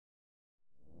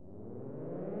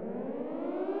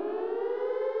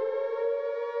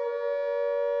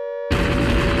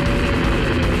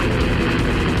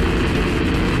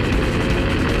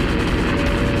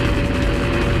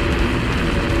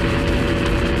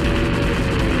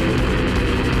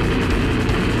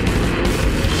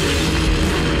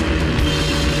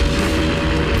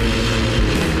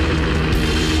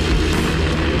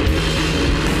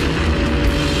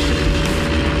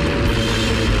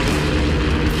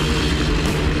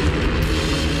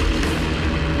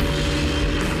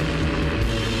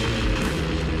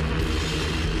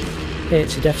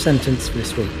It's your death sentence for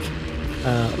this week.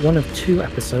 One of two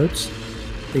episodes.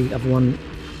 The other one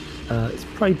it's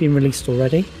probably been released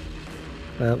already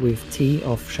with Tea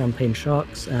of Champagne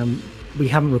Sharks. We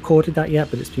haven't recorded that yet,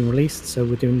 but it's been released, so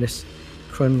we're doing this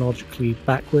chronologically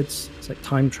backwards. It's like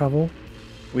time travel.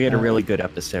 We had a really good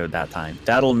episode that time.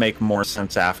 That'll make more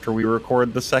sense after we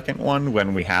record the second one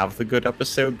when we have the good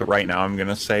episode, but right now I'm going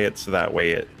to say it so that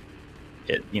way it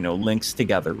links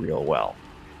together real well.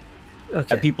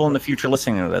 Okay. People in the future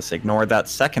listening to this, ignore that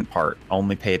second part.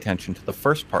 Only pay attention to the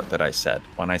first part that I said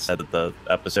when I said that the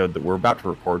episode that we're about to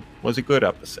record was a good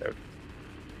episode.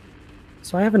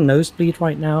 So I have a nosebleed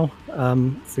right now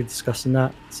for discussing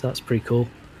that, so that's pretty cool.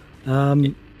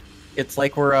 It's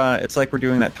like we're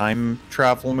doing that time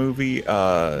travel movie,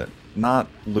 not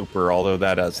Looper, although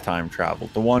that has time travel.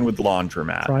 The one with the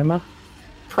laundromat.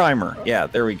 Primer? Yeah,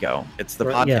 there we go. It's the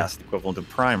podcast equivalent of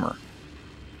Primer.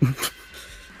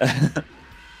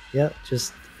 Yeah,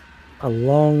 just a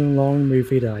long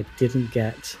movie that I didn't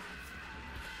get.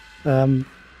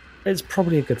 It's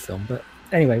probably a good film, but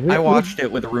anyway. I watched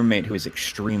it with a roommate who was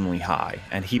extremely high,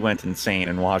 and he went insane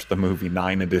and watched the movie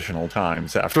 9 additional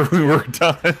times after we were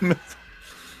done.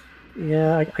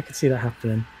 Yeah, I could see that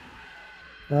happening.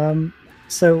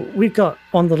 So we've got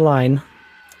on the line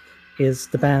is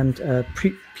the band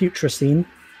Putrescine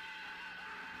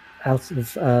out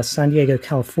of San Diego,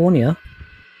 California.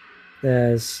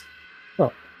 There's,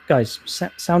 well, guys,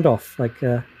 sound off. Like,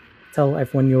 tell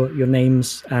everyone your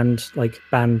names and like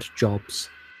band jobs.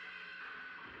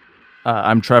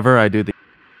 I'm Trevor. I do the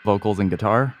vocals and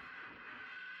guitar.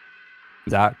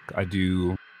 Zach. I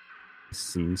do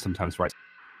sometimes write.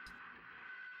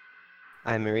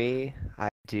 I'm Marie. I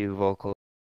do vocal,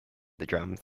 the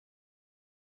drums.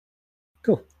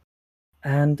 Cool.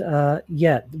 And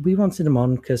we wanted them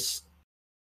on because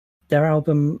their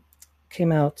album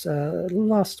came out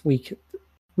last week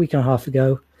and a half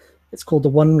ago. It's called The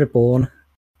One Reborn,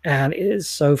 and it is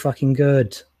so fucking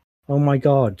good. Oh my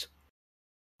god.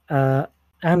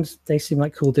 And they seem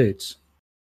like cool dudes.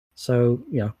 So,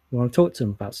 we want to talk to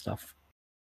them about stuff.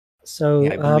 So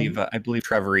yeah, I believe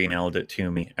Trevor emailed it to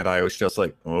me, and I was just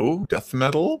like, "Oh, death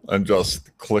metal," and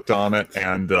just clicked on it.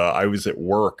 And I was at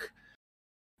work,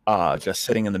 just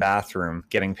sitting in the bathroom,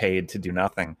 getting paid to do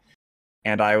nothing.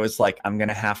 And I was like, "I'm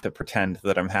gonna have to pretend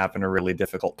that I'm having a really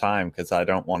difficult time because I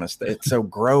don't want to." It's so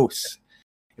gross.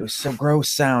 It was so gross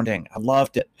sounding. I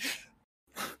loved it.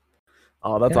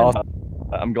 Oh, that's awesome!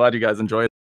 I'm glad you guys enjoyed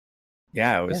it.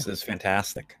 Yeah, it was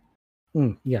fantastic.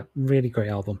 Yeah, really great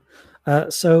album.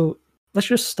 So let's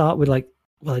just start with like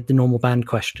the normal band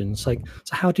questions. So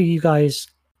how do you guys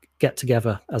get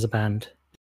together as a band?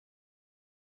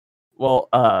 Well,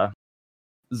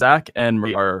 Zach and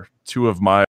Marie are two of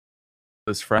my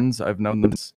best friends. I've known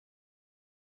them since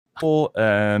school,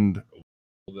 and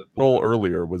a little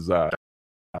earlier was Zach.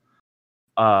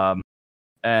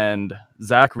 And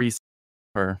Zach recently,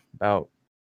 about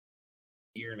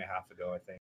a year and a half ago, I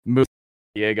think, moved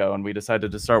to San Diego, and we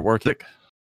decided to start working.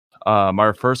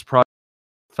 Our first project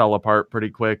fell apart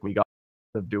pretty quick. We got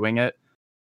of doing it,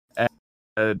 and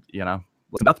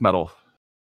let's death metal.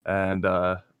 And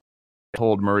I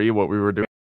told Marie what we were doing.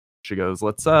 She goes,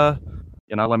 "Let's let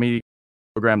me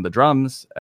program the drums."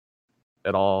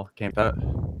 It all came to that.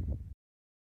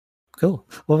 Cool.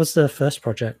 What was the first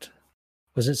project?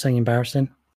 Was it something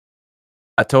embarrassing?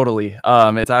 Totally.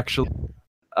 It's actually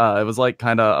it was like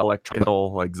kind of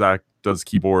electrical. Like Zach does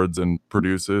keyboards and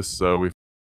produces, so we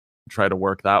try to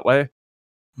work that way.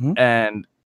 Mm-hmm. And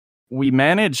we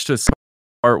managed to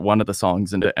start one of the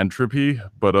songs into Entropy,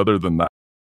 but other than that,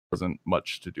 there wasn't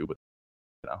much to do with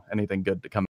anything good to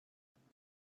come.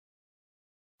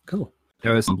 Cool.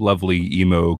 There was some lovely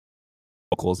emo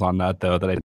vocals on that, though, that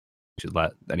I should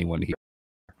let anyone hear.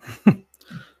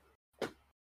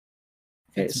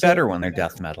 It's better when they're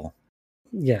death metal.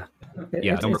 Yeah.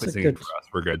 Don't work singing for us.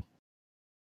 We're good.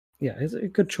 Yeah, it's a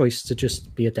good choice to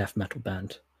just be a death metal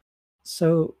band.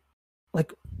 So,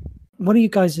 what are you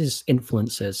guys'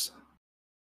 influences?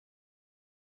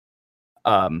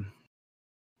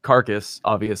 Carcass,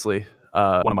 obviously,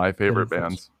 one of my favorite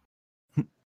bands.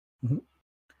 Mm-hmm.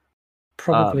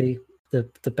 Probably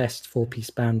the best 4-piece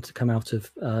band to come out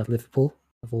of Liverpool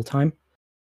of all time.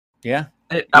 Yeah,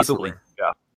 absolutely.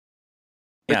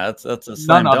 Yeah, that's a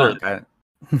slam dunk. I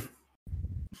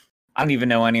don't even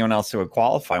know anyone else who would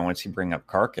qualify once you bring up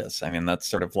Carcass. I mean, that's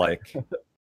sort of like.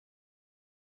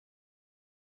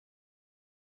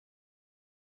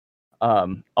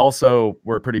 Also,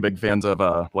 we're pretty big fans of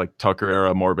Tucker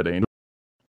era Morbid Angel.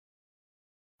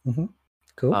 Mm-hmm.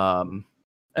 Cool.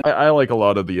 I like a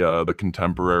lot of the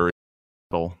contemporary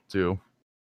metal too.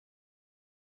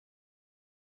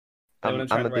 Anyone I'm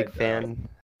trying a to big write fan.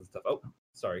 stuff? Oh,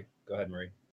 sorry. Go ahead, Marie.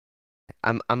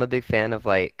 I'm a big fan of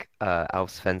like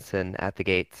Alf Svensson at the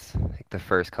Gates, like the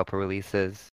first couple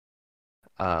releases,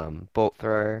 Bolt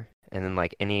Thrower, and then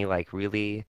like any like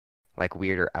really like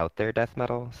weird or out there death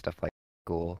metal stuff like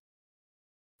Ghoul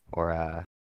or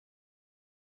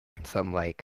some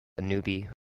like a newbie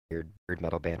weird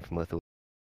metal band from Lithuania.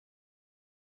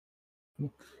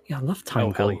 Yeah, I love Time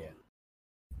Oh, hell Ghoul. yeah.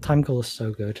 Time Ghoul is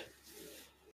so good.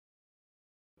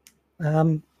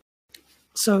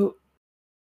 So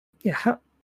yeah,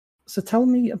 so tell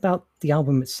me about the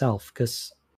album itself,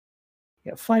 because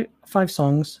yeah, five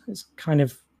songs is kind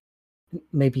of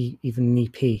maybe even an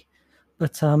EP,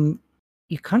 but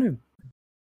you kind of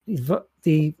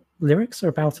the lyrics are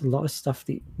about a lot of stuff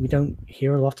that we don't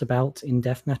hear a lot about in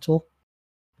death metal,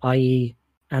 i.e.,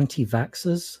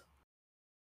 anti-vaxxers.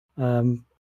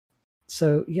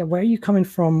 So yeah, where are you coming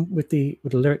from with the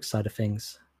lyrics side of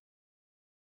things?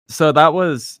 So that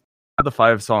was the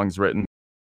 5 songs written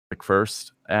like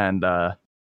first, and I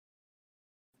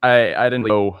didn't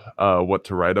know what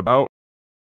to write about.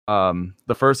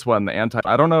 The first one, the anti,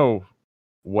 I don't know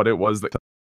what it was that cut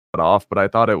it off, but I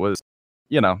thought it was,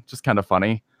 just kind of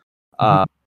funny.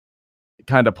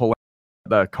 Kind of pulling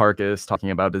the carcass,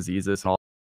 talking about diseases and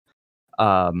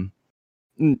all.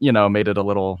 Made it a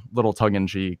little tongue in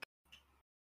cheek.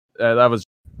 That was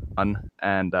fun,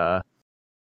 and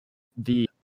the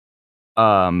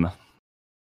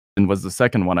was the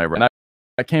second one I read.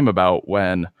 That came about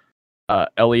when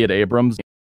Elliot Abrams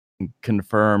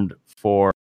confirmed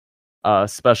for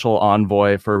special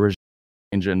envoy for regime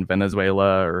change in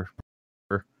Venezuela,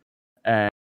 and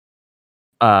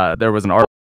there was an article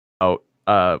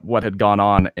about what had gone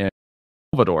on in El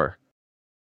Salvador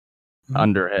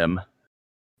under him,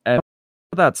 and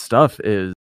that stuff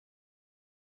is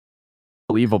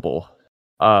believable.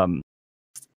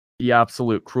 The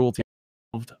absolute cruelty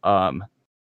involved,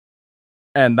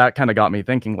 and that kind of got me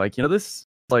thinking, like, this is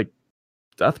like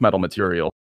death metal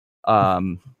material.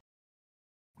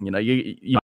 You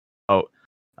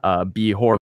be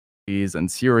horror movies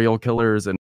and serial killers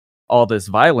and all this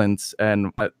violence,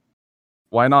 and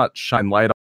why not shine light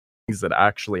on things that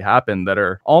actually happen that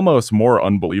are almost more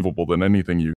unbelievable than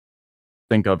anything you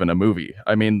think of in a movie?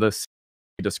 I mean, this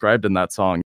described in that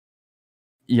song,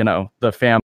 the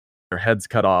family, their heads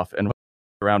cut off and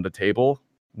around a table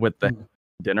with the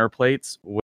dinner plates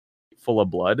full of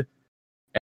blood,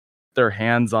 and their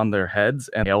hands on their heads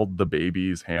and held the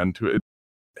baby's hand to it.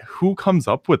 Who comes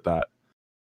up with that?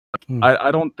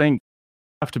 I don't think you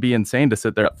have to be insane to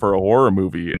sit there for a horror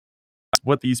movie. That's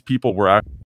what these people were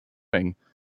actually doing.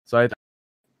 So I think,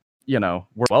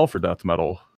 we're well for death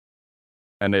metal,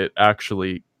 and it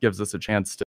actually gives us a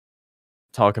chance to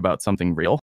talk about something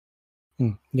real.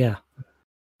 Yeah,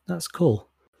 that's cool.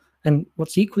 And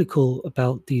what's equally cool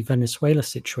about the Venezuela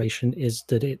situation is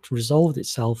that it resolved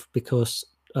itself because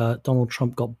Donald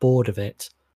Trump got bored of it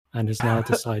and has now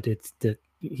decided that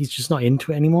he's just not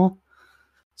into it anymore.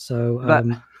 So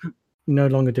no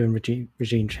longer doing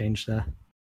regime change there.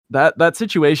 That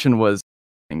situation was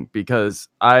because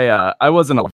I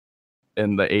wasn't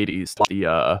in the 80s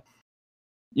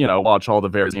watch all the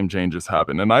various regime changes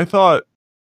happen, and I thought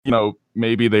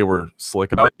maybe they were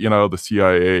slick about the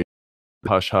CIA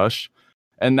hush hush,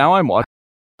 and now I'm watching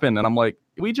and I'm like,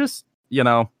 we just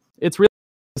it's really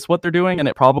what they're doing, and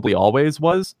it probably always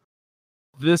was.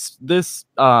 This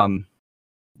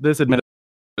administration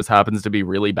just happens to be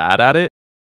really bad at it,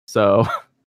 so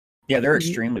yeah, they're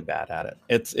extremely bad at it.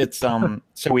 It's so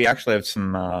we actually have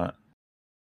some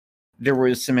there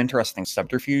was some interesting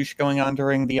subterfuge going on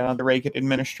during the Reagan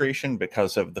administration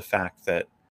because of the fact that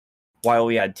while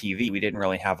we had TV, we didn't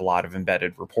really have a lot of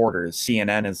embedded reporters.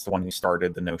 CNN is the one who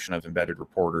started the notion of embedded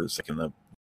reporters, like in the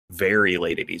very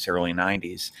late 80s, early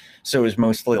 90s. So it was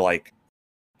mostly like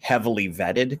heavily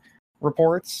vetted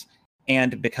reports.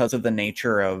 And because of the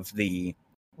nature of the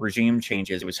regime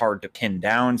changes, it was hard to pin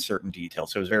down certain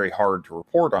details. So it was very hard to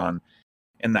report on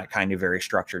in that kind of very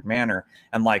structured manner.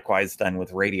 And likewise then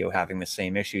with radio having the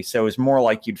same issue. So it was more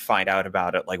like you'd find out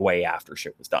about it like way after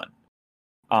shit was done.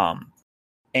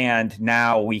 And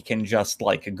now we can just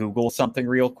like Google something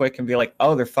real quick and be like,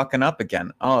 oh, they're fucking up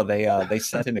again. Oh, they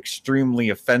sent an extremely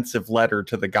offensive letter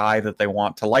to the guy that they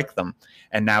want to like them,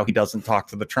 and now he doesn't talk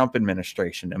to the Trump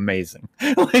administration. Amazing.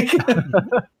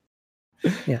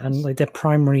 Yeah, and like their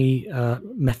primary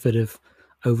method of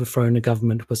overthrowing a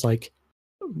government was like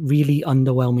really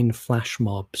underwhelming flash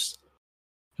mobs.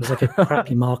 It was like a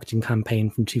crappy marketing campaign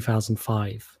from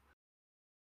 2005.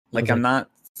 Like I'm not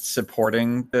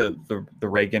supporting the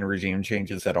Reagan regime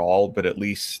changes at all, but at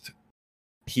least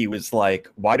he was like,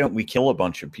 why don't we kill a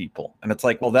bunch of people? And it's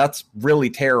like, well, that's really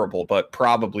terrible, but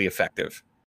probably effective.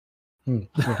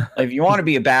 Yeah. If you want to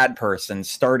be a bad person,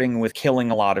 starting with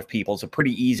killing a lot of people is a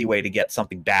pretty easy way to get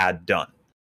something bad done.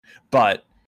 But,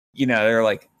 they're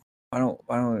like, I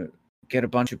don't get a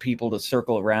bunch of people to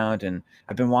circle around, and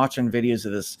I've been watching videos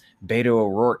of this Beto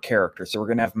O'Rourke character, so we're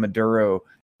going to have Maduro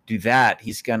do that.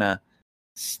 He's going to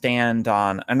stand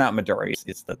on, not Maduro,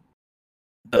 it's the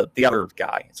other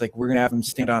guy. It's like, we're going to have him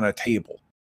stand on a table.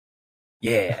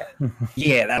 Yeah,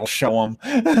 that'll show him.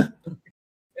 Then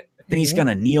he's going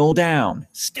to kneel down,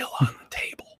 still on the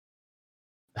table.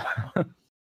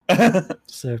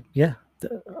 So, yeah,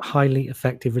 highly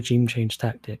effective regime change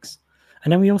tactics.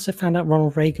 And then we also found out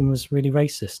Ronald Reagan was really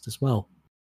racist as well.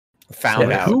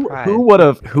 Found out. Who would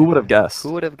have guessed?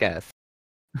 Who would have guessed?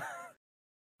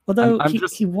 Although I'm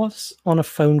he was on a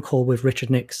phone call with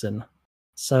Richard Nixon.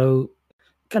 So,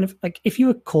 kind of like, if you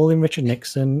were calling Richard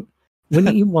Nixon,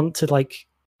 wouldn't you want to, like,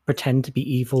 pretend to be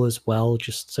evil as well,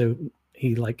 just so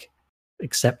he, like,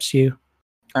 accepts you?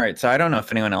 All right, so I don't know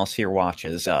if anyone else here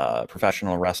watches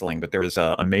professional wrestling, but there was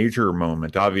a major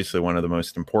moment, obviously one of the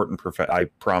most important, I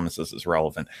promise this is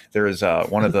relevant. There is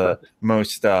one of the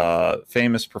most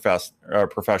famous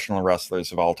professional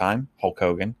wrestlers of all time, Hulk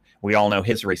Hogan. We all know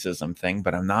his racism thing,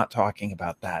 but I'm not talking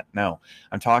about that. No,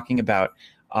 I'm talking about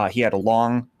he had a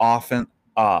long, often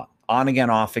on-again,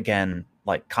 off-again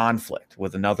like conflict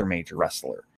with another major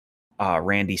wrestler,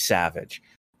 Randy Savage.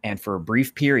 And for a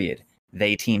brief period,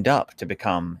 they teamed up to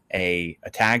become a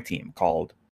tag team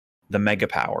called the Mega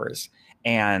Powers.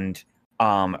 And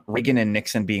Reagan and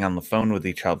Nixon being on the phone with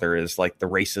each other is like the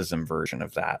racism version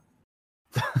of that.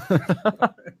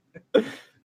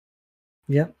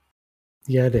 Yeah.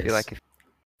 Yeah, it I is. feel like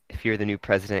if you're the new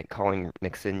president calling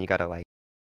Nixon, you gotta like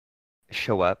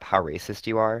show up how racist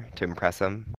you are to impress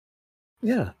him.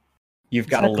 Yeah. You've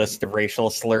got a list of racial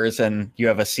slurs, and you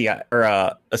have a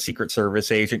Secret Service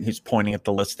agent who's pointing at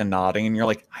the list and nodding, and you're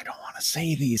like, I don't want to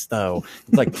say these though.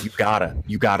 It's like, you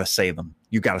gotta say them.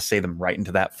 You gotta say them right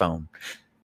into that phone.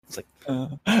 It's like,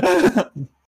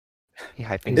 Yeah,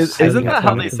 I think Isn't that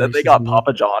how they said they got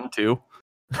Papa John too?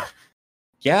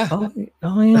 yeah. Oh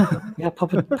yeah. Yeah,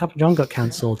 Papa John got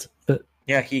cancelled. But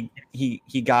Yeah, he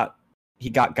got.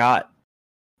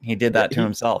 He did that to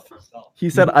himself. He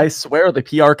said, "I swear the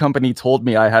PR company told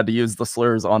me I had to use the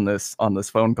slurs on this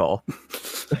phone call."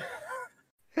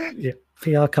 yeah,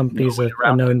 PR companies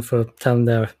are known for telling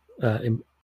their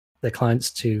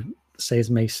clients to say as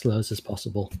many slurs as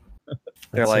possible.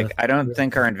 They're like, I don't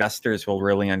think our investors will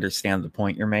really understand the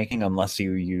point you're making unless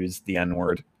you use the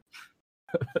N-word.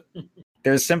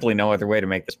 There's simply no other way to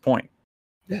make this point.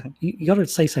 Yeah, you got to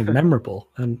say something memorable,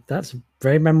 and that's a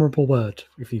very memorable word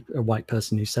if you're a white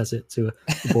person who says it to a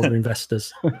board of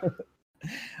investors.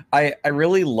 I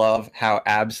really love how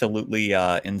absolutely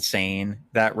insane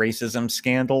that racism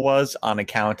scandal was on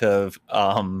account of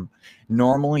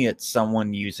normally it's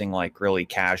someone using like really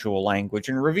casual language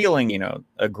and revealing,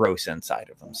 a gross inside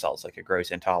of themselves, like a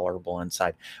gross intolerable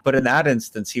inside. But in that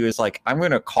instance, he was like, I'm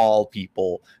going to call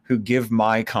people who give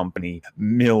my company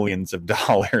millions of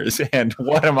dollars. And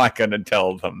what am I going to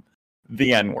tell them?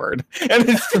 The N-word. And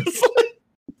it's just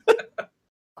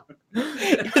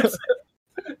like...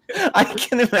 I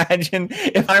can imagine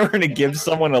if I were to give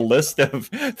someone a list of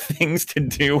things to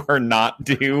do or not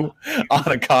do on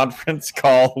a conference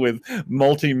call with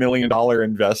multi-million-dollar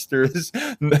investors,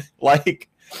 like,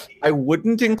 I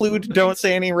wouldn't include don't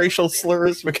say any racial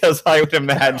slurs because I would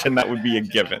imagine that would be a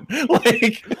given.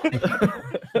 Like,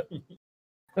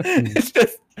 it's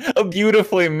just a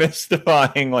beautifully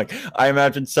mystifying, like, I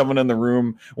imagine someone in the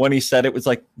room when he said it was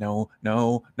like, no.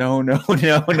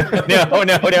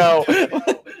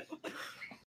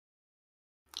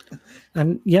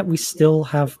 And yet we still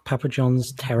have Papa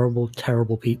John's terrible,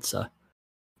 terrible pizza.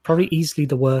 Probably easily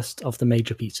the worst of the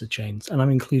major pizza chains, and I'm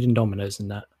including Domino's in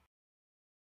that.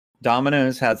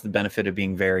 Domino's has the benefit of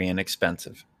being very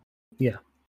inexpensive. Yeah.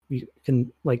 You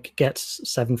can like get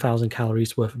 7,000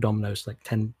 calories worth of Domino's, like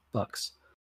 $10. But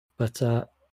I'm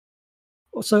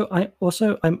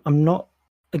not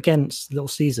against Little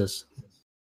Caesars.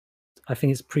 I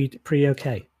think it's pretty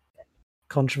okay.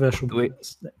 Controversial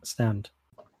stand.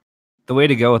 The way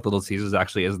to go with Little Caesars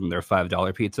actually isn't their $5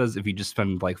 pizzas. If you just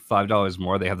spend like $5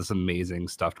 more, they have this amazing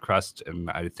stuffed crust, and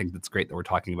I think that's great that we're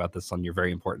talking about this on your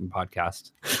very important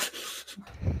podcast.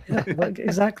 Yeah,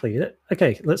 exactly.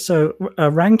 Okay, so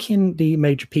ranking the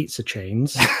major pizza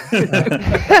chains.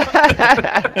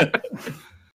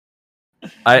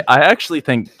 I actually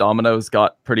think Domino's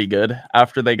got pretty good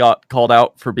after they got called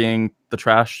out for being the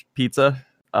trash pizza.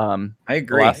 I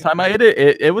agree. The last time I ate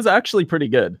it was actually pretty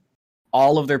good.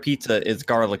 all of their pizza is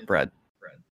garlic bread.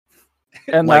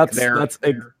 And Like that's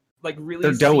Like really,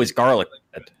 Their dough is garlic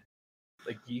bread.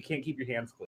 like you can't keep your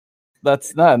hands clean.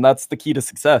 that's the key to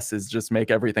success, is just make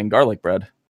everything garlic bread.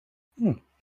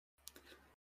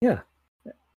 Yeah.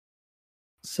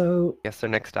 So Guess their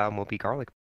next album will be garlic.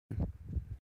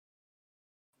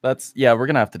 We're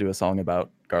gonna have to do a song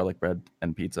about garlic bread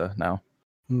and pizza now.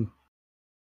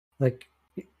 like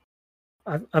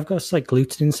I've got a slight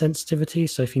gluten sensitivity,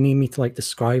 so if you need me to like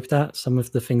describe that, some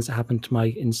of the things that happen to my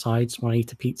insides when I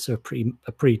eat a pizza are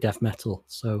pretty death metal.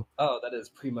 So Oh, that is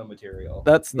primo material.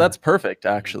 That's perfect,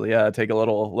 actually. Yeah, take a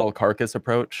little carcass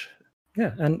approach.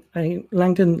 yeah, and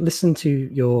Langdon, listen to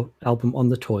your album On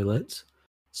the Toilet,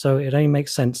 so it only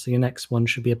makes sense that your next one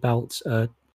should be about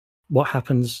what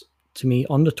happens to me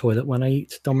on the toilet when I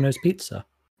eat Domino's pizza.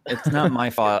 It's not my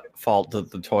fault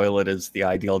that the toilet is the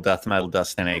ideal death metal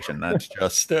destination. That's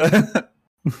just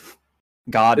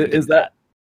God. Is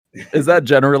that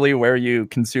generally where you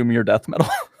consume your death metal?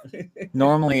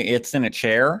 Normally it's in a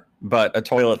chair, but a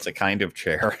toilet's a kind of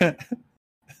chair.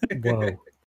 Whoa.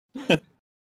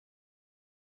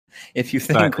 If you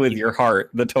think with your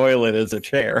heart, the toilet is a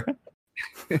chair.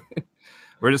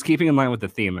 We're just keeping in line with the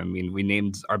theme. I mean, we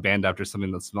named our band after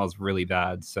something that smells really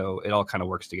bad, so it all kind of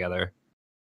works together.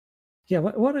 Yeah,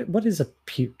 what is a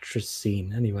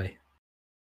putrescine anyway?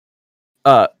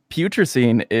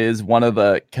 Putrescine is one of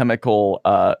the chemical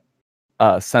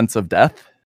scents of death.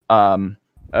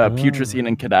 Putrescine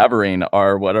and cadaverine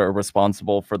are what are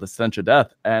responsible for the stench of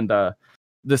death. And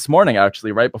this morning,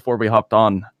 actually, right before we hopped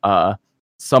on,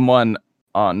 someone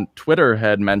on Twitter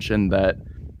had mentioned that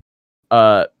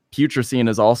putrescine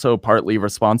is also partly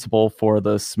responsible for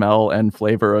the smell and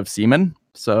flavor of semen.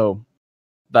 So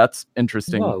that's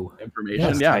interesting information.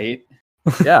 That's Yeah. tight.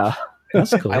 Yeah.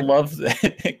 That's cool. I love that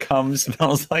it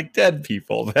smells like dead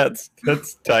people. That's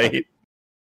tight.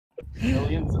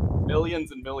 Millions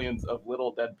and millions of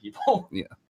little dead people.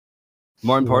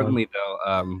 More importantly,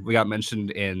 though, we got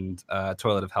mentioned in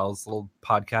Toilet of Hell's little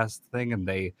podcast thing, and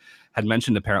they had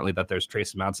mentioned apparently that there's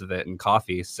trace amounts of it in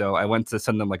coffee. So I went to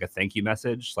send them like a thank you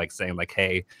message, like saying like,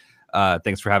 "Hey,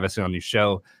 thanks for having us on your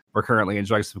show. We're currently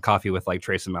enjoying some coffee with like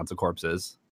trace amounts of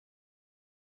corpses."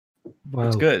 Wow.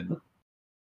 It's good.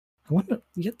 I wonder.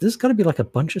 Yeah, there's got to be like a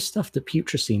bunch of stuff that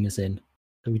putrescine is in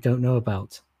that we don't know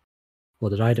about,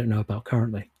 or that I don't know about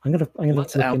currently. I'm gonna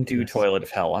Let's look into outdo this. Toilet of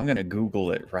Hell. I'm gonna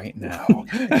Google it right now.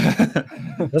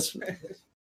 That's,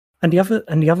 and the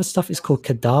other stuff is called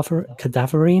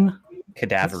cadaverine.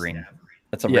 Cadaverine.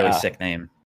 That's a really sick name.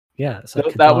 Yeah, so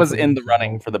That was in cadaverine. the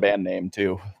running for the band name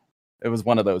too. It was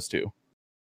one of those two.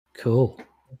 Cool,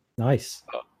 nice.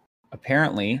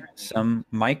 Apparently, some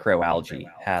microalgae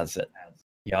has it.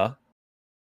 Yeah.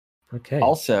 Okay.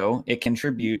 Also, it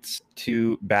contributes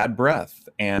to bad breath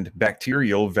and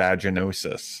bacterial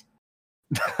vaginosis.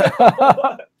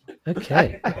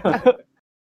 Okay. The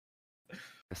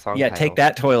song Yeah, title. take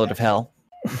that, Toilet of Hell.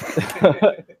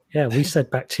 Yeah, we said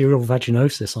bacterial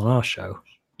vaginosis on our show.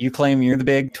 You claim you're the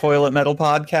big toilet metal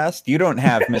podcast. You don't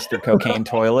have Mr. Cocaine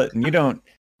Toilet, and you don't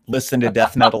listen to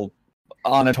death metal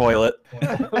on a toilet.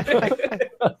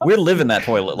 We're living that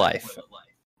toilet life.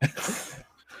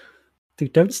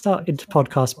 Dude, don't start into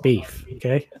podcast beef,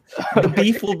 okay? The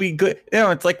beef will be good. You know,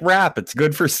 it's like rap. It's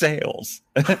good for sales.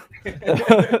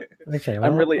 Okay, well,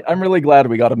 I'm really glad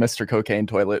we got a Mr. Cocaine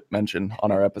Toilet mention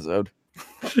on our episode.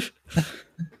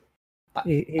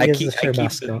 he is the show the,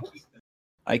 mascot.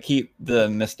 I keep the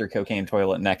Mr. Cocaine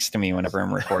Toilet next to me whenever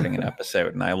I'm recording an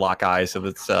episode, and I lock eyes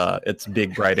with its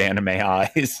big bright anime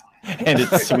eyes and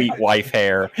its sweet wife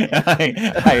hair. I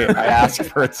ask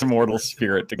for its immortal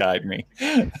spirit to guide me.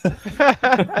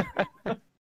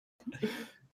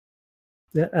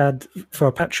 Yeah, and for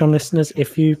our Patreon listeners,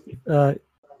 if you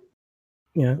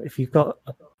if you've got,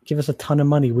 give us a ton of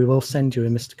money, we will send you a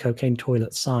Mr. Cocaine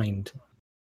Toilet signed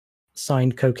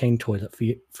cocaine toilet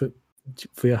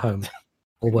for your home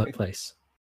or workplace.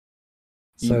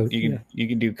 So you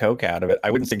can do coke out of it. I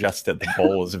wouldn't suggest that the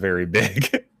bowl is very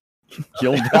big.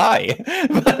 You'll die.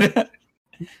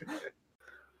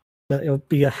 but it'll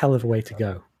be a hell of a way to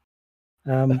go.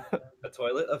 A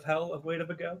toilet of hell of way to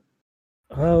go.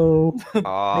 Oh,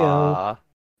 Aww.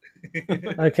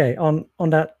 okay. On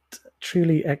that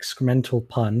truly excremental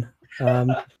pun,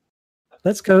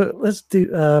 let's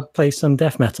play some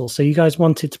death metal. So you guys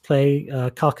wanted to play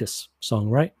a Carcass song,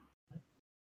 right?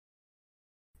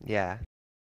 Yeah.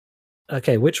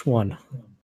 Okay, which one?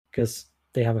 Because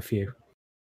they have a few.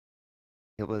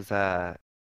 It was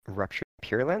Rupture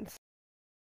Purulence.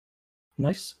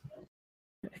 Nice.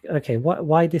 Okay,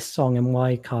 why this song and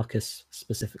why Carcass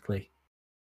specifically?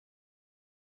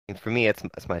 And for me, it's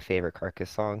my favorite Carcass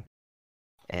song,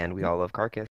 and we all love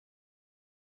Carcass.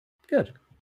 Good.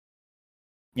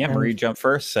 Yeah, And- Marie jumped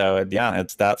first, so yeah,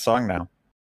 it's that song now.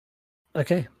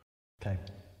 Okay. Okay.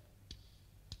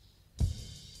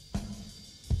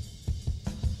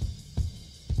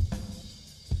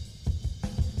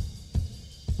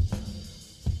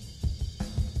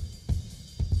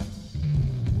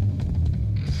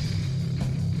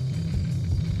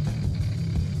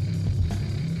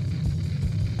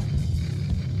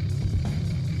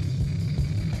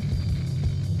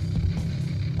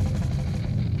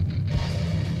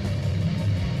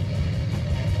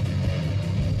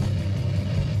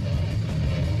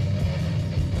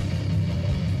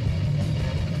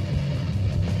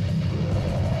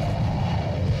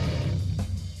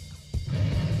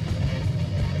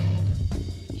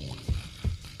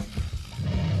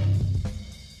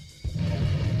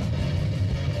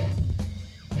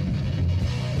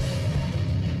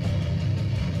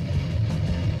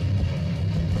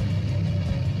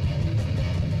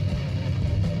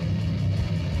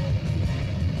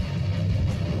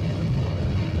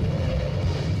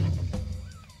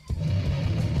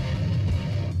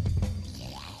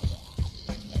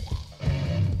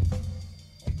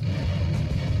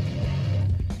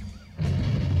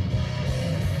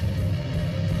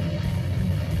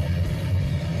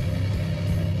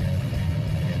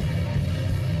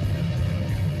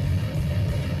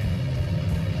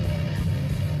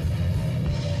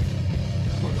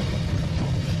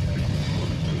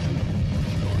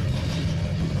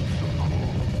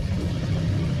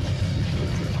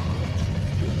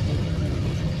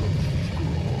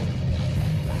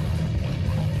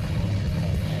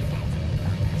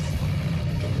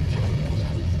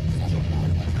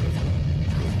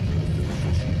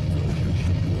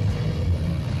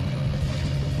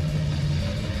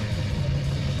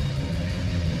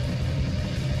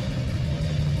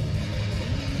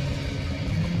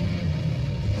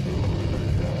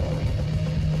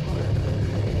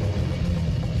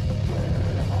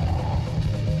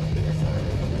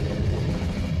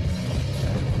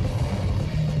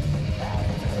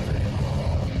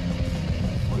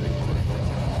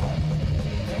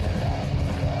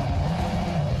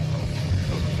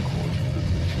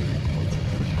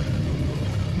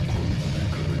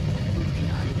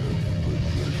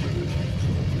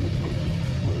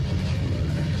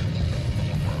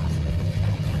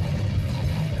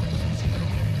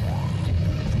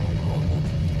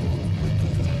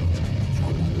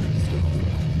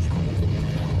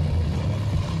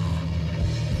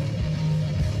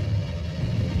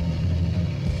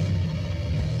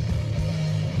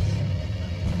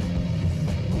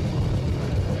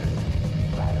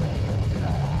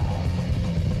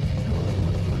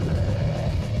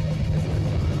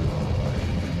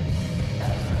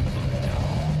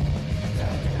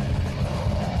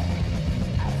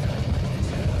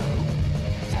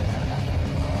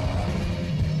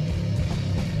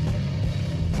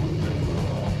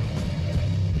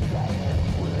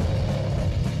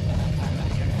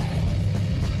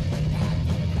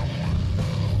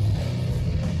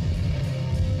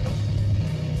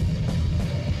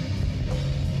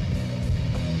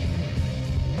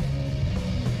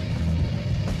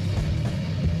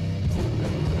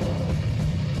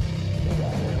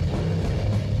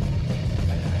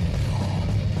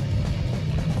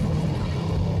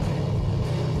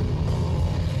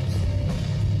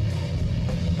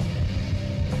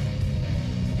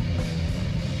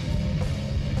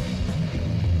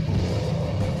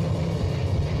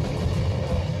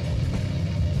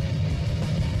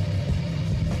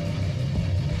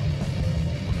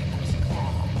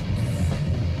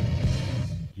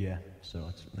 Yeah. So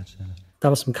let's That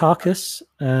was some Carcass,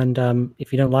 and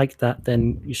if you don't like that,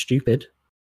 then you're stupid.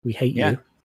 We hate Yeah. you.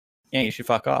 Yeah, you should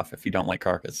fuck off if you don't like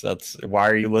Carcass. That's why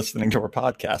are you listening to our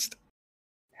podcast?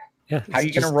 Yeah. How are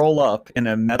you going to roll up in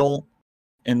a metal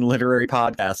and literary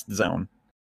podcast zone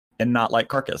and not like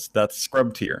Carcass? That's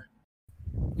scrub tier.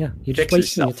 Yeah, you're just Fix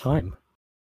wasting your yourself. time.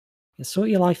 Yeah, sort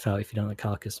your life out if you don't like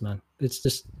Carcass, man. It's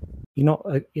just you're not.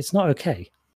 It's not okay.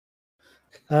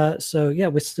 So yeah,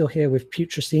 we're still here with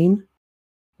Putrescine,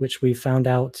 which we found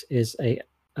out is a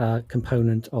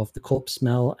component of the corpse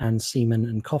smell and semen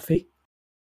and coffee.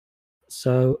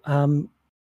 So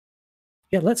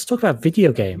yeah, let's talk about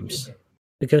video games,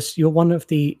 because you're one of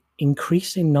the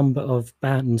increasing number of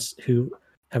bands who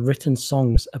have written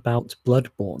songs about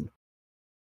Bloodborne,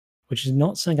 which is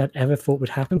not something I'd ever thought would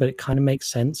happen, but it kind of makes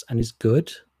sense and is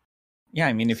good. Yeah,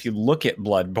 I mean, if you look at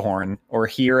Bloodborne or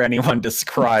hear anyone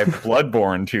describe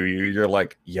Bloodborne to you, you're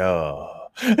like, yeah.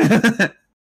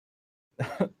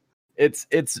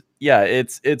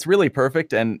 it's really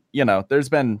perfect. And there's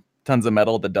been tons of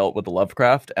metal that dealt with the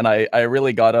Lovecraft, and I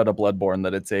really got out of Bloodborne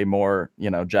that it's a more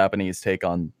Japanese take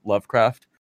on Lovecraft,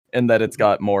 and that it's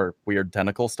got more weird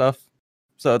tentacle stuff.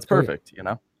 So it's perfect,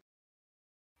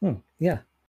 Yeah.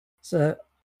 So,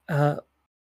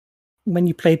 when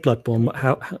you played Bloodborne,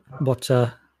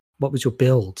 what was your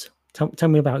build? Tell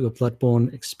me about your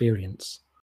Bloodborne experience.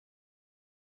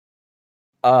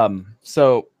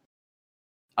 So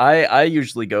I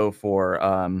usually go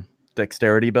for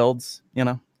dexterity builds,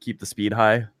 keep the speed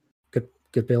high.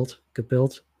 Good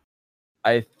build.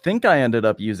 I think I ended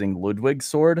up using Ludwig's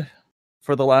sword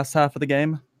for the last half of the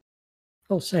game.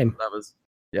 Oh, same. That was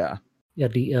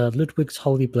the Ludwig's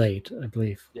Holy Blade, I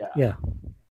believe. Yeah.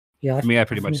 For me, I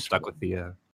pretty much stuck with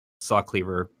the saw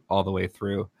cleaver all the way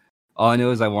through. All I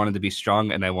know is I wanted to be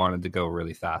strong and I wanted to go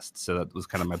really fast. So that was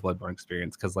kind of my Bloodborne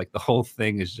experience, because like the whole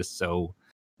thing is just so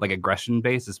like aggression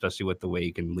based, especially with the way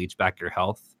you can leech back your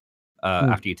health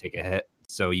after you take a hit.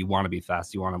 So you want to be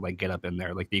fast. You want to like get up in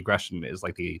there. Like the aggression is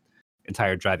like the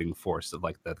entire driving force of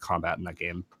like the combat in that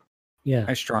game. Yeah.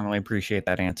 I strongly appreciate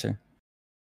that answer.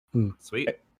 Sweet.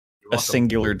 A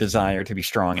singular desire to be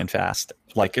strong and fast,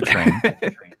 like a train.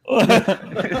 It's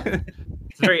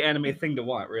a very anime thing to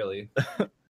want, really.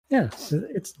 Yeah,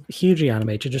 it's hugely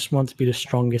animated. You just want to be the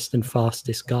strongest and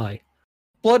fastest guy.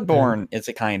 Bloodborne is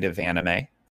a kind of anime.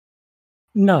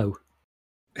 No.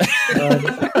 It's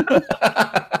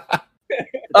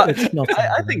not.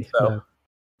 I think so.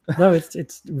 No,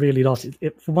 it's really not.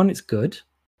 For one, it's good,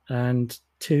 and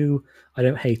two, I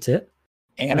don't hate it.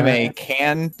 Anime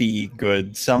can be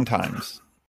good sometimes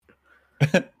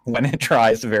when it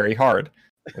tries very hard,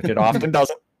 which it often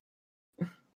doesn't.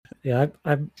 Yeah,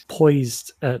 I'm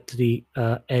poised at the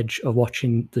edge of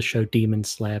watching the show Demon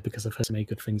Slayer because I've heard so many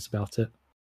good things about it.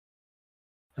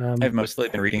 I've mostly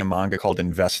been reading a manga called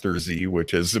Investor Z,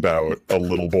 which is about a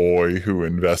little boy who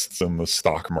invests in the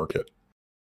stock market.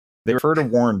 They refer to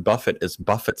Warren Buffett as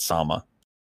Buffett-sama.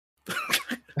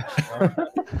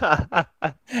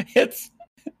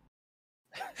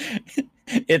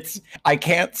 It's I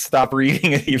can't stop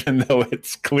reading it even though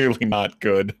it's clearly not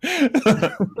good.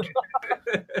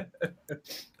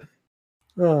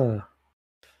 So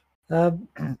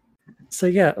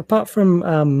yeah, apart from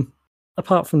the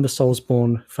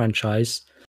Soulsborne franchise,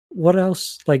 what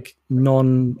else like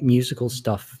non-musical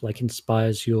stuff like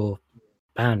inspires your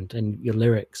band and your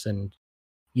lyrics and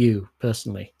you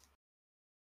personally?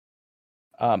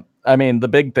 I mean, the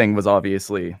big thing was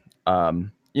obviously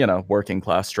working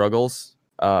class struggles.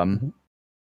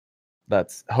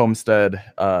 That's Homestead.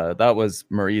 That was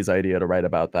Marie's idea to write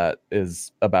about that,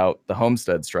 is about the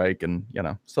Homestead strike. And,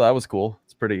 so that was cool.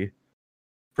 It's pretty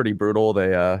brutal.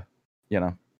 They,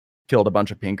 killed a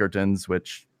bunch of Pinkertons,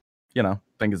 which,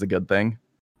 think is a good thing.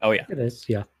 Oh, yeah. It is,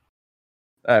 yeah.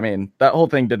 I mean, that whole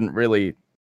thing didn't really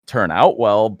turn out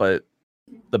well, but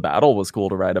the battle was cool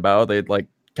to write about. They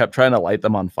kept trying to light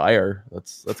them on fire.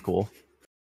 That's cool.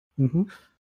 Mm-hmm.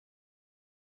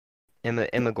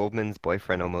 Emma Goldman's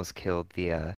boyfriend almost killed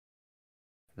the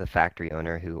factory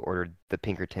owner who ordered the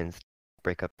Pinkertons to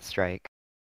break up the strike.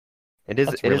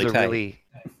 It's a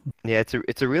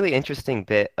really interesting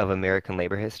bit of American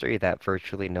labor history that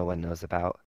virtually no one knows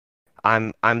about.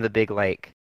 I'm the big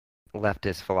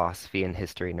leftist philosophy and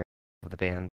history nerd of the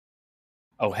band.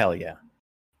 Oh hell yeah.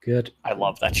 Good. I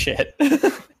love that shit.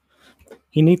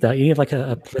 You need that. You need like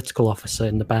a political officer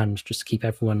in the band just to keep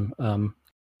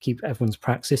everyone's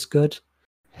praxis good.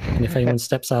 And if anyone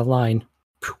steps out of line,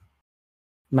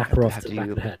 mack her off to the back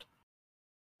of the head.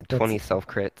 20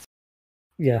 self-crits.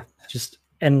 Yeah, just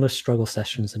endless struggle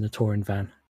sessions in a touring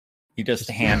van. You just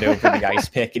hand over the ice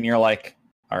pick and you're like,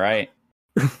 all right,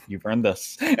 you've earned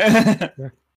this. Yeah.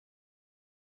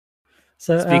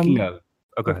 So speaking of...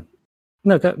 Oh, go ahead.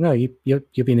 No, you're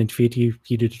being interviewed. You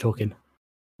do the talking.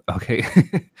 Okay.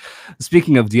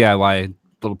 Speaking of DIY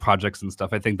little projects and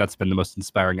stuff, I think that's been the most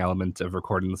inspiring element of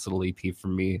recording this little EP for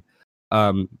me.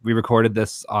 We recorded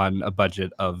this on a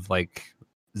budget of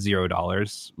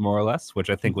 $0 more or less, which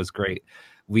I think was great.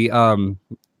 We've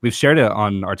shared it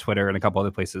on our Twitter and a couple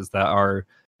other places that our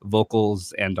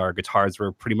vocals and our guitars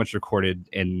were pretty much recorded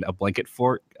in a blanket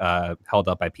fort held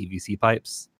up by PVC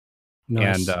pipes.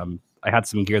 Nice. And I had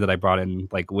some gear that I brought in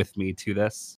with me to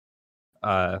this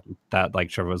that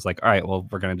Trevor was like, all right, well,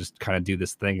 we're gonna just kind of do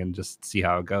this thing and just see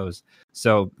how it goes.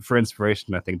 So for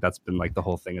inspiration, I think that's been the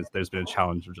whole thing, is there's been a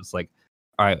challenge of just all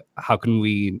right, how can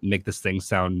we make this thing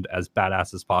sound as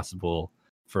badass as possible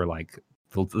for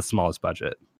the smallest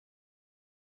budget?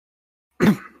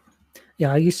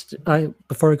 Yeah,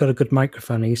 before I got a good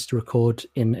microphone, I used to record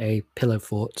in a pillow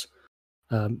fort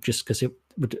just because it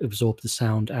would absorb the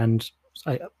sound, and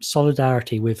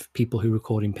solidarity with people who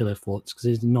record in pillow forts, because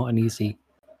it's not an easy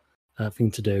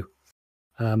thing to do.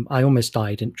 I almost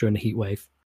died during the heat wave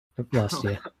of last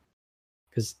year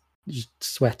because just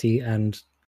sweaty and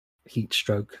heat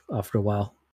stroke after a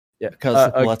while. Yeah,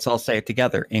 because let's all say it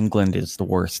together: England is the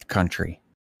worst country.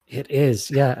 It is,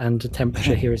 yeah, and the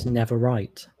temperature here is never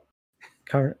right.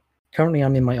 Currently,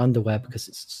 I'm in my underwear because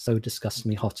it's so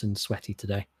disgustingly hot and sweaty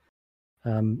today.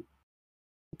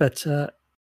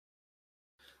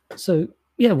 So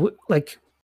yeah, like,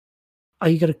 are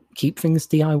you gonna keep things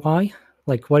DIY?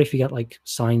 Like, what if you get like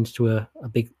signed to a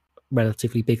big,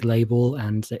 relatively big label,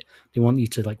 and they want you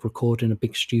to like record in a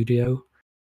big studio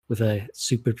with a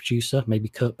super producer, maybe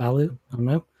Kurt Ballou? I don't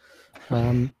know.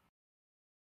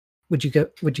 Would you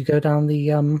go down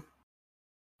the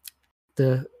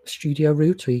studio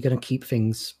route, or are you going to keep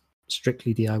things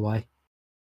strictly DIY?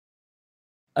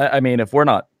 I mean, if we're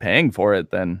not paying for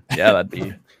it, then yeah, that'd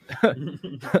be.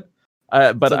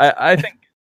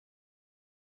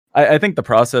 I think the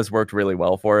process worked really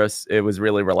well for us. It was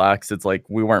really relaxed. It's like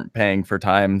we weren't paying for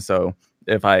time, so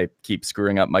if I keep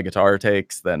screwing up my guitar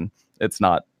takes, then it's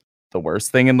not the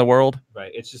worst thing in the world.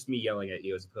 Right. It's just me yelling at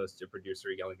you as opposed to a producer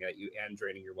yelling at you and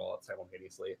draining your wallet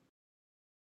simultaneously.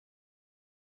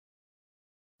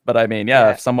 But I mean,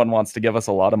 yeah, if someone wants to give us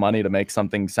a lot of money to make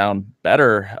something sound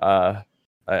better,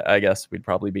 I guess we'd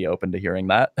probably be open to hearing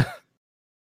that.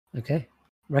 Okay,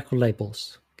 record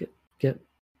labels, get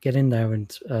in there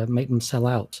and make them sell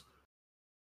out.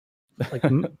 Like,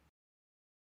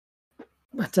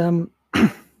 but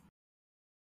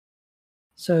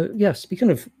so yeah,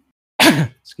 speaking of,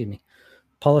 excuse me,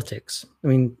 politics. I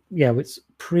mean, yeah, it's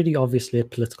pretty obviously a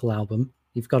political album.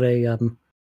 You've got the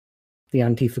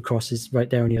Antifa crosses right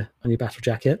there on your battle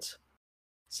jacket,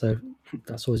 so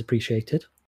that's always appreciated.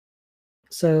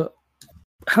 So,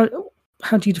 how do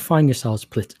you define yourselves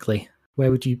politically?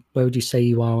 Where would you say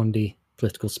you are on the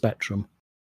political spectrum?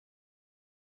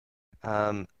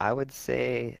 I would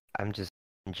say I'm just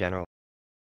in general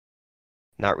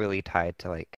not really tied to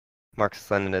like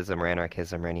Marxist-Leninism or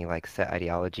anarchism or any like set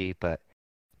ideology, but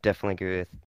definitely agree with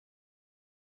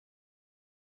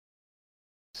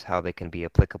how they can be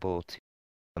applicable to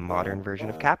a modern version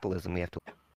of capitalism. We have to.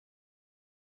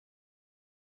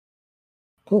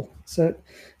 Cool. So,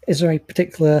 is there a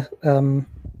particular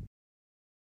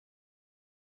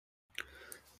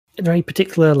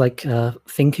like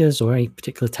thinkers or any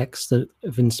particular texts that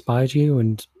have inspired you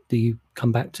and that you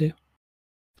come back to?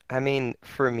 I mean,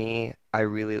 for me, I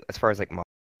really, as far as like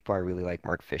I really like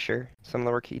Mark Fisher. Some of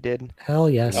the work he did. Hell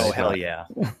yes. Oh hell yeah.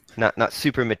 Not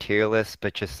super materialist,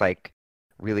 but just like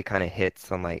really kind of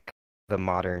hits on like the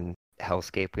modern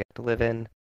hellscape we have to live in.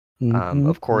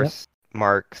 Of course, yep.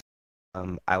 Marx.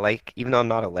 I like, even though I'm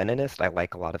not a Leninist, I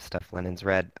like a lot of stuff Lenin's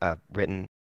written.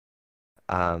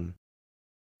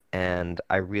 And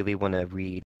I really want to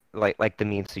read, like the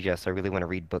meme suggests, I really want to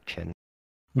read Bookchin.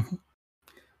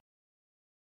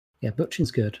 Yeah,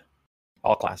 Bookchin's good.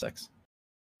 All classics.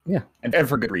 Yeah, and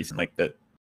for good reason. Like that,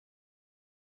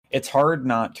 it's hard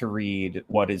not to read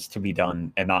What Is to Be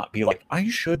Done and not be like, I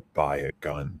should buy a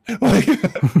gun. Like,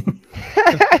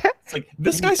 it's like,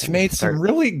 this guy's made some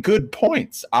really good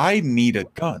points. I need a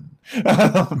gun.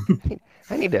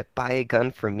 I need to buy a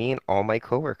gun for me and all my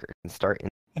coworkers and start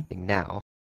investing now.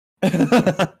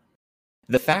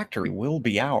 The factory will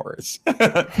be ours.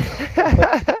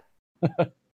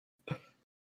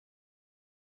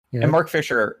 Yeah. And Mark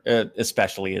Fisher,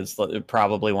 especially, is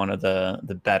probably one of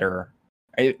the better,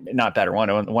 not better,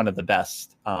 one of the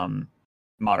best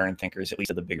modern thinkers, at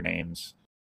least of the bigger names,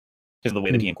 because of the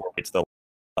way that he incorporates the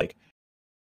like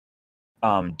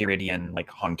Derridian like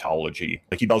ontology.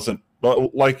 Like he doesn't,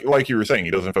 like you were saying,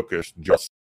 he doesn't focus just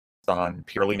on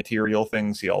purely material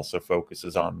things. He also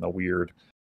focuses on the weird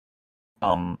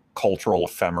cultural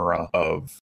ephemera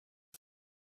of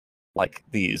like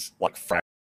these like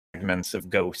fragments of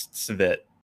ghosts that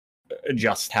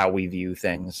adjust how we view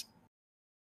things.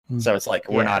 So it's like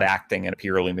we're not acting in a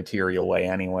purely material way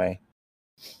anyway.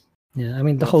 Yeah, I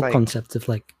mean the whole concept of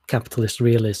like capitalist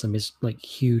realism is like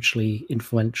hugely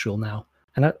influential now,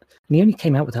 and he only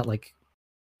came out with that like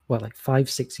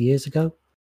 5-6 years ago,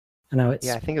 and now it's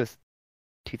I think it was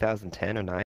 2010 or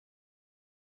 9.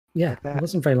 Yeah, like it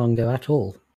wasn't very long ago at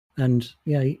all, and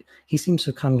yeah, he seems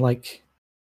to have kind of like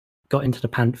got into the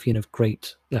pantheon of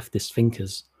great leftist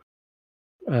thinkers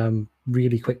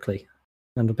really quickly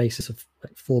on the basis of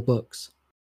like 4 books.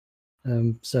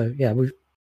 So yeah,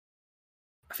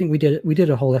 I think we did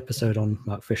a whole episode on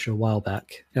Mark Fisher a while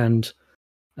back, and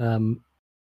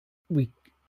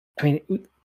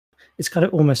it's it's kind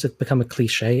of almost become a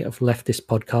cliche of leftist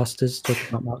podcasters talking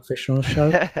about Mark Fisher on a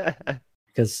show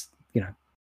because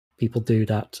people do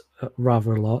that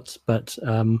rather a lot. But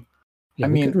I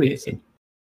with mean, good reason.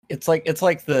 it's like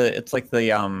the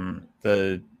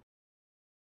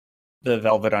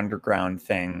Velvet Underground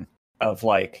thing of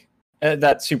like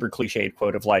that super cliched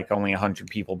quote of like only 100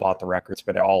 people bought the records,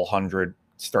 but all 100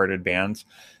 started bands.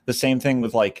 The same thing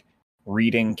with like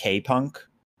reading K-Punk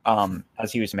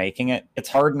as he was making it. It's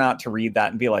hard not to read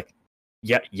that and be like,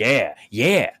 yeah,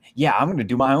 I'm gonna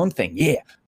do my own thing. Yeah.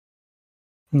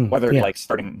 Whether like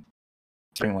starting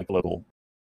like a little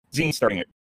zine, starting a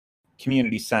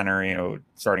community center,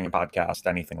 starting a podcast,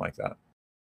 anything like that.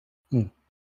 In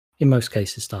most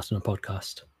cases, starting a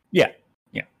podcast. Yeah.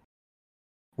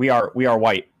 We are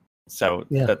white, so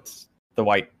that's the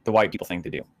white people thing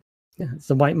to do. Yeah, it's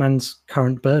the white man's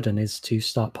current burden is to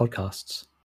start podcasts.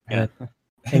 Yeah.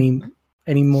 Any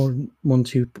more one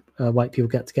two white people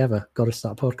get together, got to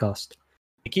start a podcast.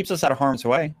 It keeps us out of harm's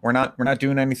way. We're not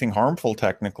doing anything harmful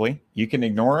technically. You can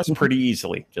ignore us pretty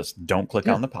easily. Just don't click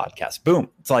on the podcast. Boom.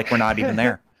 It's like we're not even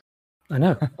there. I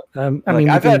know.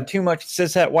 I've had too much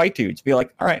cishet white dudes be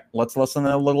like, all right, let's listen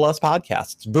to a little less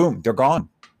podcasts. Boom, they're gone.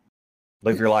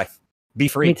 Live your life. Be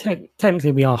free.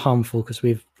 Technically, we are harmful because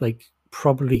we've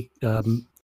probably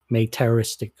made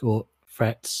terroristic or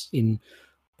threats in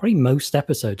probably most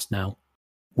episodes now.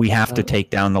 We have to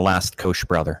take down the last Koch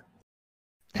brother.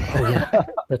 Oh yeah,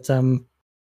 but we're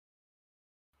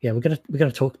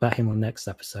gonna talk about him on next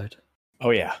episode.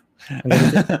 Oh yeah.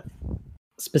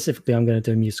 Specifically, I'm going to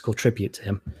do a musical tribute to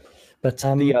him. But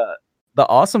the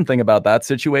awesome thing about that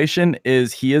situation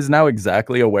is he is now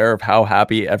exactly aware of how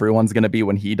happy everyone's going to be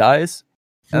when he dies,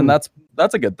 and that's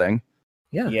a good thing.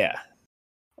 Yeah.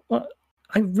 Well,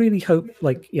 I really hope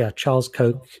Charles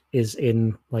Koch is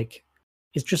is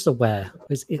just aware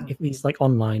if he's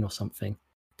online or something,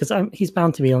 because he's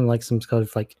bound to be on some kind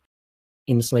of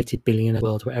insulated billionaire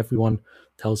world where everyone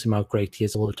tells him how great he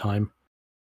is all the time.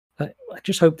 I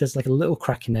just hope there's a little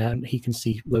crack in there and he can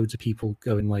see loads of people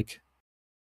going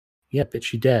yeah,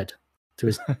 bitch, you dead, to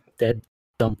his dead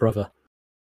dumb brother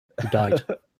who died.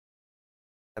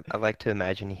 I like to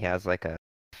imagine he has a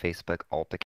Facebook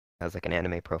alt account, has an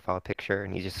anime profile picture,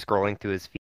 and he's just scrolling through his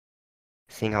feed,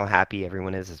 seeing how happy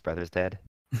everyone is his brother's dead.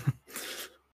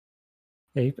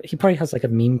 Yeah, he probably has a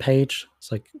meme page.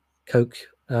 It's Coke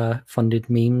funded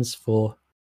memes for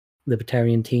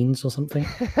libertarian teens or something.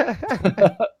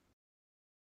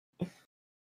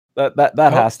 That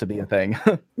has to be a thing.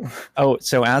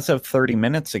 So as of 30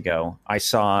 minutes ago, I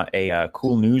saw a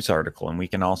cool news article, and we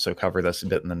can also cover this a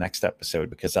bit in the next episode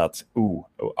because that's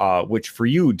which for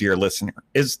you, dear listener,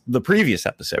 is the previous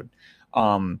episode.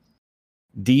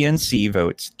 DNC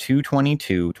votes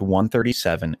 222 to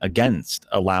 137 against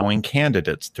allowing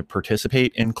candidates to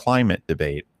participate in climate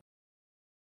debate.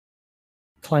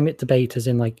 Climate debate as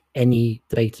in any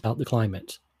debate about the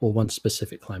climate, or one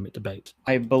specific climate debate?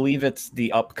 I believe it's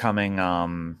the upcoming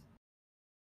I'm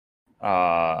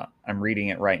reading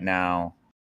it right now.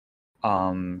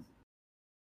 Having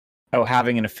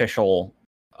an official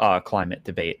climate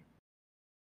debate.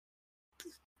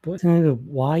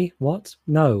 Why? What?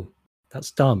 No,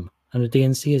 that's dumb. And the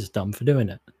DNC is dumb for doing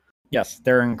it. Yes,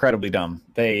 they're incredibly dumb.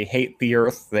 They hate the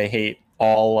earth. They hate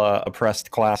all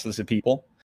oppressed classes of people.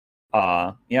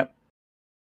 Yep.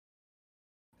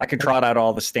 I could trot out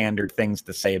all the standard things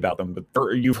to say about them,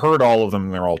 but you've heard all of them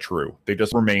and they're all true. They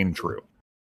just remain true.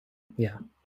 Yeah.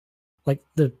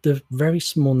 The very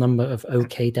small number of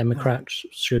okay Democrats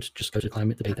should just go to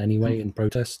climate debate anyway and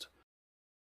protest.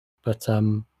 But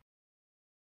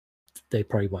they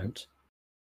probably won't.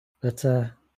 But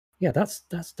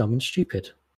that's dumb and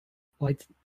stupid.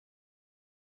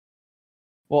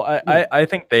 Well, I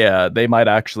think they might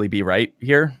actually be right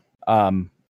here.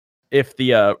 If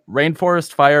the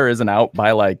rainforest fire isn't out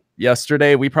by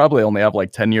yesterday, we probably only have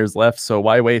 10 years left. So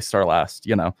why waste our last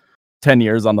 10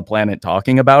 years on the planet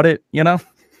talking about it?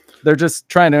 They're just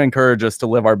trying to encourage us to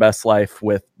live our best life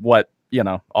with what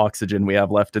oxygen we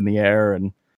have left in the air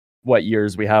and what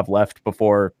years we have left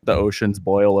before the oceans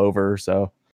boil over.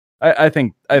 So I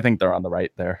think they're on the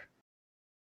right there.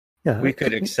 Yeah, we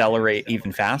could accelerate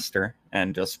even faster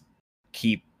and just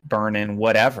keep burning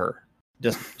whatever.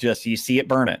 Just you see it,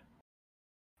 burn it.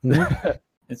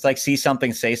 It's like see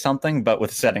something, say something, but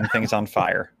with setting things on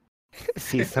fire.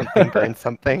 See something, burn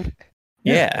something.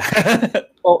 Yeah.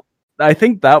 Well, I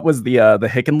think that was the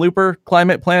Hickenlooper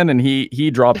climate plan, and he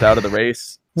dropped out of the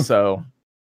race. So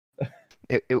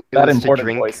it that was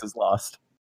important voice is lost.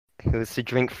 It was to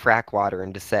drink frack water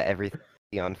and to set everything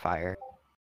on fire.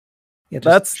 Yeah,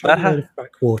 just frack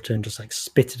water and just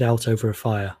spit it out over a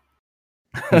fire.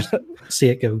 You just see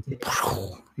it go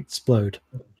explode.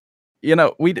 You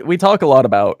know, we talk a lot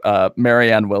about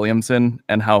Marianne Williamson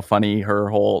and how funny her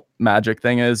whole magic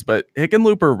thing is, but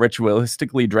Hickenlooper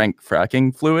ritualistically drank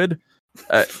fracking fluid.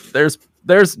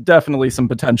 There's definitely some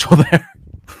potential there.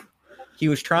 He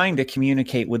was trying to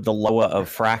communicate with the Loa of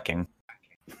fracking.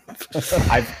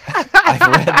 I've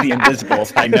read The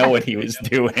Invisibles. I know what he was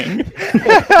doing.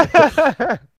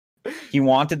 He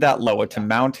wanted that Loa to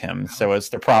mount him so as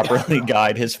to properly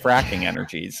guide his fracking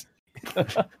energies.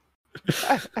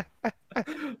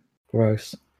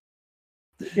 Gross.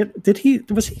 Did he?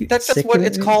 Was he? That's sick what in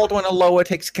it's it? called when a Loa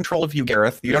takes control of you,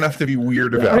 Gareth. You don't have to be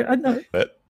weird about I know.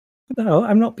 it. No,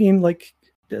 I'm not being like.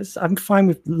 I'm fine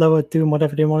with Loa doing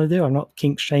whatever they want to do. I'm not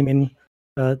kink shaming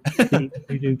the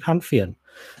voodoo pantheon,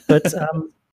 but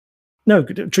no,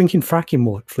 drinking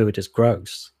fracking fluid is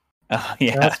gross.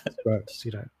 Yeah. That's gross.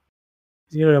 You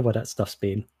don't know what that stuff's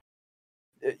been.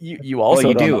 You also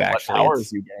you don't do, know what actually.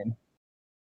 powers you gain.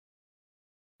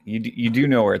 You do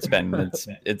know where it's been.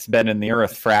 It's been in the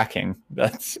earth fracking.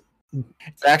 It's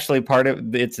actually part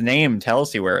of its name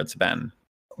tells you where it's been,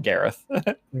 Gareth.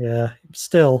 Yeah,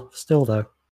 still though.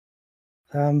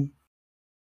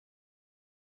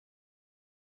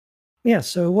 Yeah.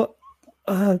 So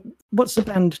what's the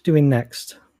band doing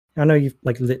next? I know you've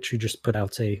like literally just put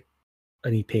out an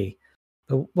EP,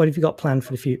 but what have you got planned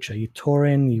for the future? You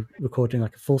touring? You recording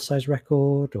like a full size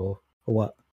record or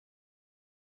what?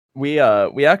 We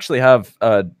actually have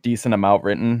a decent amount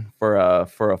written for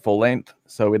a full length,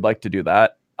 so we'd like to do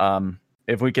that.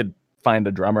 If we could find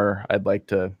a drummer, I'd like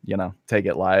to take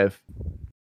it live.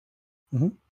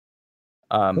 Mhm.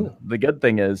 Cool. The good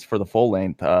thing is for the full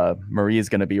length, Marie's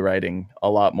going to be writing a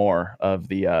lot more of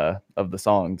the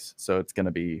songs, so it's going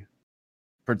to be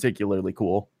particularly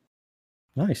cool.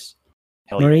 Nice.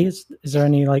 Hell yeah. Marie, is there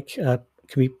any like? Can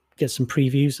we get some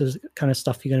previews of the kind of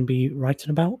stuff you're going to be writing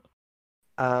about?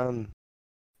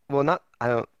 Well, I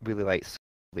don't really like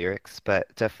lyrics, but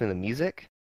definitely the music.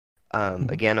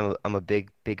 Again, I'm a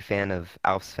big fan of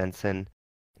Alf Svensson and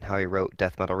how he wrote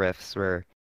death metal riffs, where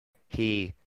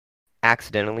he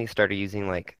accidentally started using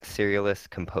like serialist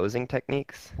composing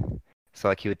techniques. So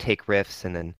like he would take riffs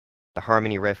and then the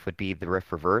harmony riff would be the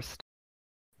riff reversed,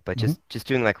 but just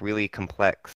doing like really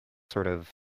complex sort of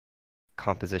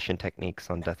composition techniques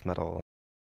on death metal.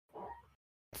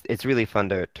 It's really fun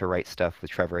to write stuff with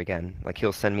Trevor again. Like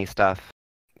he'll send me stuff,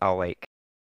 I'll like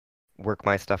work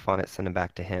my stuff on it, send it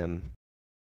back to him,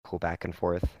 cool back and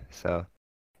forth. So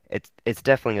it's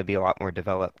definitely gonna be a lot more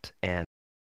developed and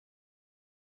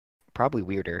probably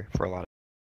weirder for a lot of.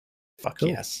 Fuck Cool.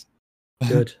 yes.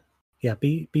 Good. Yeah,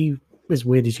 be as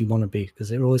weird as you want to be,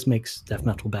 because it always makes death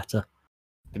metal better.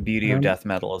 The beauty of death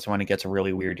metal is when it gets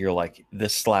really weird, you're like,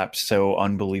 this slaps so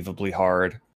unbelievably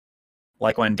hard.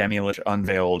 Like when Demilich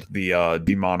unveiled the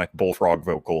demonic bullfrog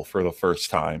vocal for the first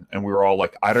time, and we were all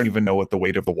like, I don't even know what the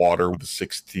weight of the water with the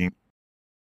 16th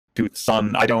tooth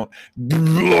sun. I don't.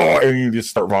 And you just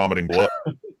start vomiting blood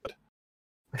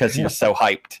because you're so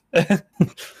hyped.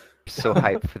 So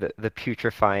hyped for the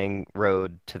putrefying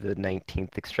road to the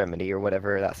 19th extremity or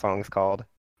whatever that song's called.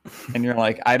 And you're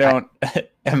like, I don't.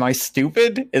 Am I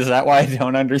stupid? Is that why I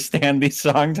don't understand these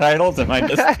song titles? Am I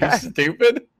just too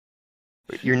stupid?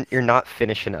 You're not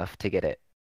Finnish enough to get it.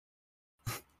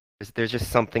 There's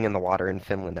just something in the water in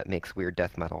Finland that makes weird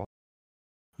death metal.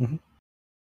 Mm-hmm.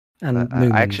 And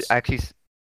I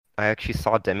actually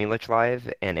saw Demilich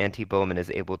live, and Antti Bowman is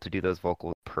able to do those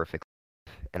vocals perfectly,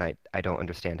 and I don't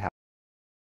understand how.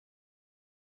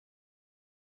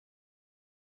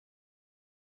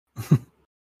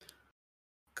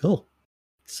 Cool.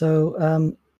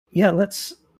 So yeah,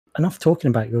 enough talking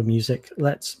about your music.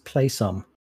 Let's play some.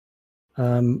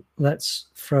 Let's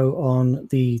throw on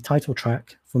the title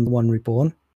track from The One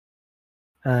Reborn.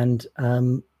 And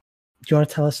do you want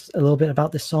to tell us a little bit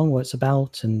about this song, what it's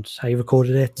about, and how you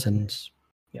recorded it, and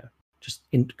just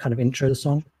kind of intro the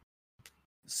song?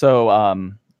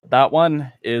 So that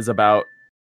one is about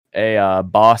a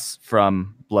boss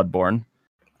from Bloodborne.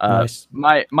 Nice.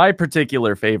 My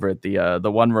particular favorite, the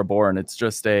One Reborn, it's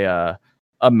just a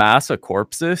mass of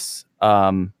corpses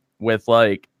with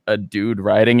like a dude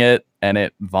riding it, and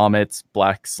it vomits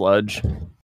black sludge.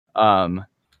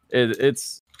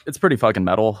 It's pretty fucking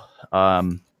metal.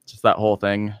 Just that whole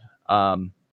thing. So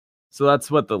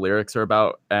that's what the lyrics are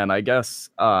about, and I guess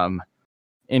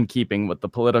in keeping with the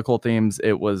political themes,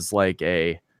 it was like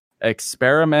a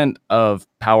experiment of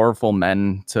powerful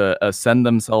men to ascend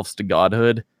themselves to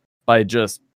godhood by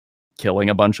just killing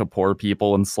a bunch of poor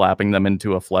people and slapping them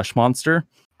into a flesh monster.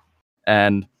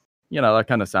 And that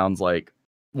kind of sounds like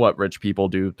what rich people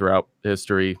do throughout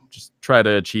history. Just try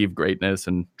to achieve greatness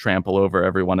and trample over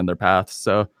everyone in their paths.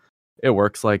 So it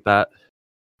works like that.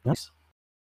 Nice.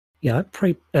 Yeah,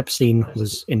 Epstein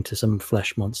was into some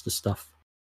flesh monster stuff.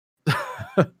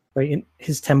 Right,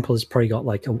 his temple has probably got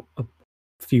like a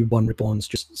few One Reborns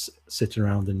just sitting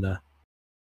around in there.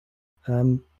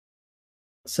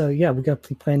 So yeah, we're gonna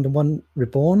be playing the One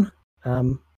Reborn.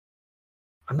 I'm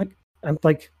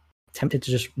like tempted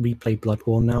to just replay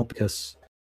Bloodborne now because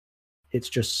it's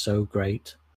just so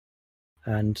great,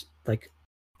 and like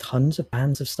tons of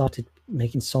bands have started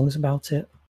making songs about it,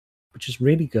 which is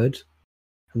really good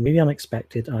and really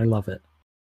unexpected, and I love it.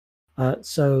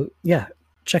 So yeah,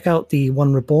 check out the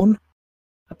One Reborn,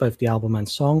 both the album and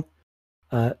song.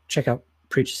 Check out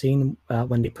Preacher Scene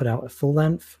when they put out a full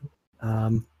length.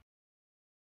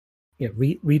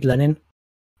 Read Lenin.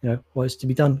 What is to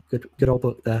be done. Good old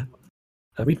book there.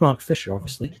 Read Mark Fisher,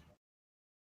 obviously.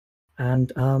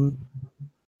 And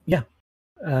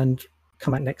and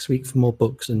come back next week for more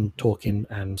books and talking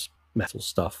and metal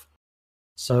stuff.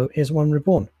 So here's One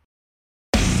Reborn.